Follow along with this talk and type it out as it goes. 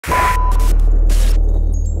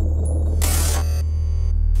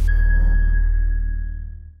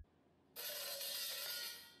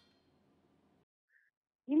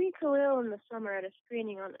Kahlil in the summer at a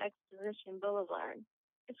screening on Exposition Boulevard.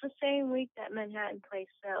 It's the same week that Manhattan Place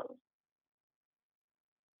sells.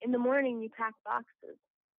 In the morning, you pack boxes.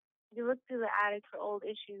 You look through the attic for old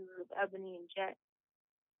issues of Ebony and Jet.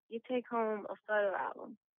 You take home a photo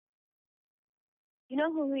album. You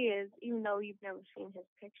know who he is, even though you've never seen his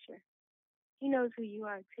picture. He knows who you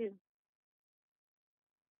are, too.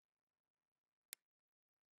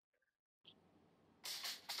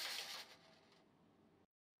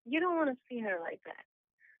 You don't want to see her like that.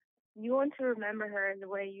 You want to remember her the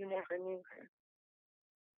way you never knew her.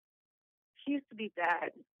 She used to be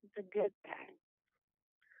bad, the good bad.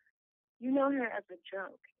 You know her as a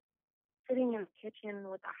drunk, sitting in the kitchen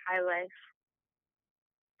with a high life,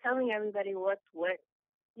 telling everybody what's what.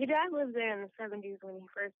 Your dad lived there in the 70s when he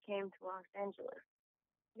first came to Los Angeles.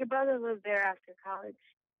 Your brother lived there after college.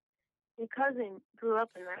 Your cousin grew up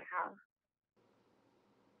in that house.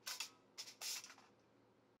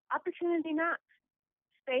 Opportunity knocks.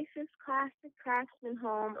 Spacious, classic craftsman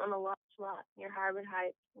home on a large lot near Harvard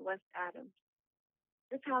Heights, West Adams.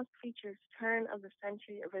 This house features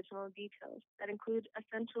turn-of-the-century original details that include a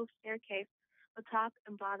central staircase with top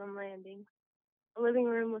and bottom landings, a living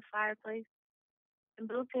room with fireplace, and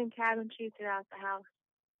built-in cabinetry throughout the house.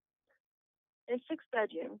 There's 6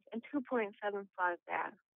 bedrooms and 2.75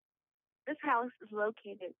 baths. This house is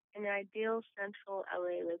located in an ideal central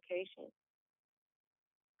LA location.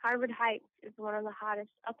 Harvard Heights is one of the hottest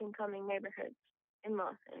up-and-coming neighborhoods in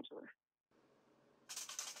Los Angeles.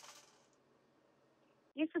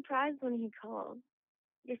 You're surprised when he calls.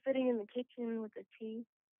 You're sitting in the kitchen with a tea.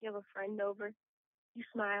 You have a friend over. You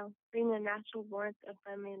smile, bringing a natural warmth of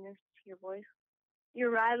friendliness to your voice. You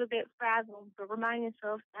arrive a bit frazzled, but remind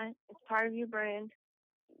yourself that it's part of your brand.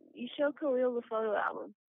 You show Kahlil the photo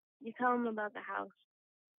album. You tell him about the house.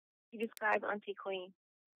 You describe Auntie Queen.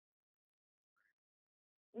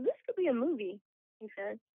 This could be a movie, he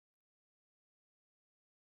says.